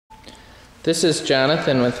This is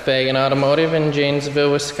Jonathan with Fagan Automotive in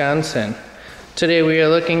Janesville, Wisconsin. Today we are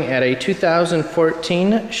looking at a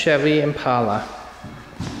 2014 Chevy Impala.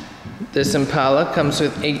 This Impala comes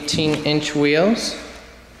with 18-inch wheels.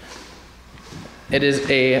 It is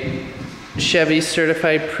a Chevy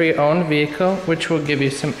certified pre-owned vehicle, which will give you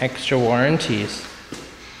some extra warranties.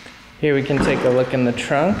 Here we can take a look in the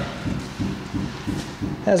trunk.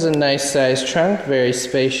 Has a nice sized trunk, very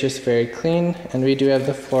spacious, very clean, and we do have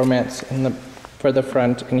the floor mats for the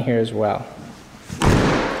front in here as well.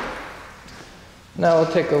 Now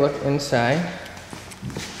we'll take a look inside.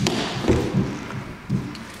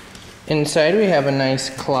 Inside we have a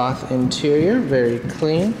nice cloth interior, very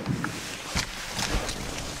clean.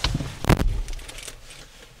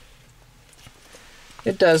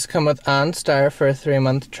 It does come with OnStar for a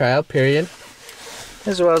 3-month trial period,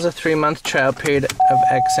 as well as a 3-month trial period of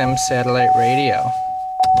XM satellite radio.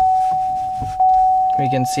 We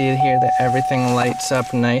can see here that everything lights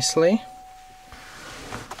up nicely.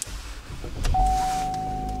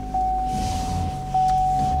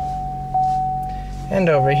 And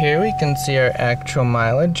over here we can see our actual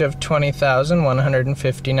mileage of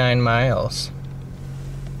 20,159 miles.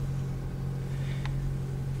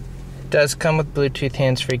 Does come with Bluetooth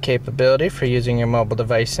hands-free capability for using your mobile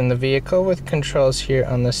device in the vehicle, with controls here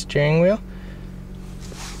on the steering wheel.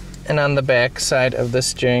 And on the back side of the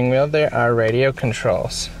steering wheel there are radio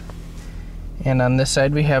controls. And on this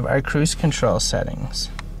side we have our cruise control settings.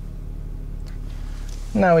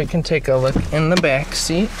 Now we can take a look in the back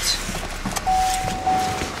seat.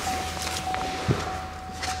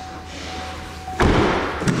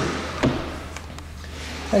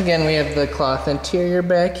 Again, we have the cloth interior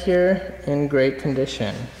back here in great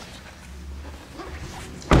condition.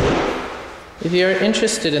 If you are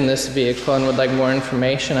interested in this vehicle and would like more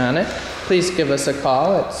information on it, please give us a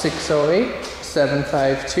call at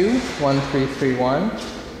 608-752-1331.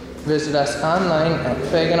 Visit us online at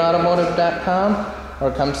faganautomotive.com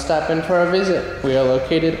or come stop in for a visit. We are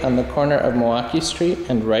located on the corner of Milwaukee Street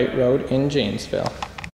and Wright Road in Janesville.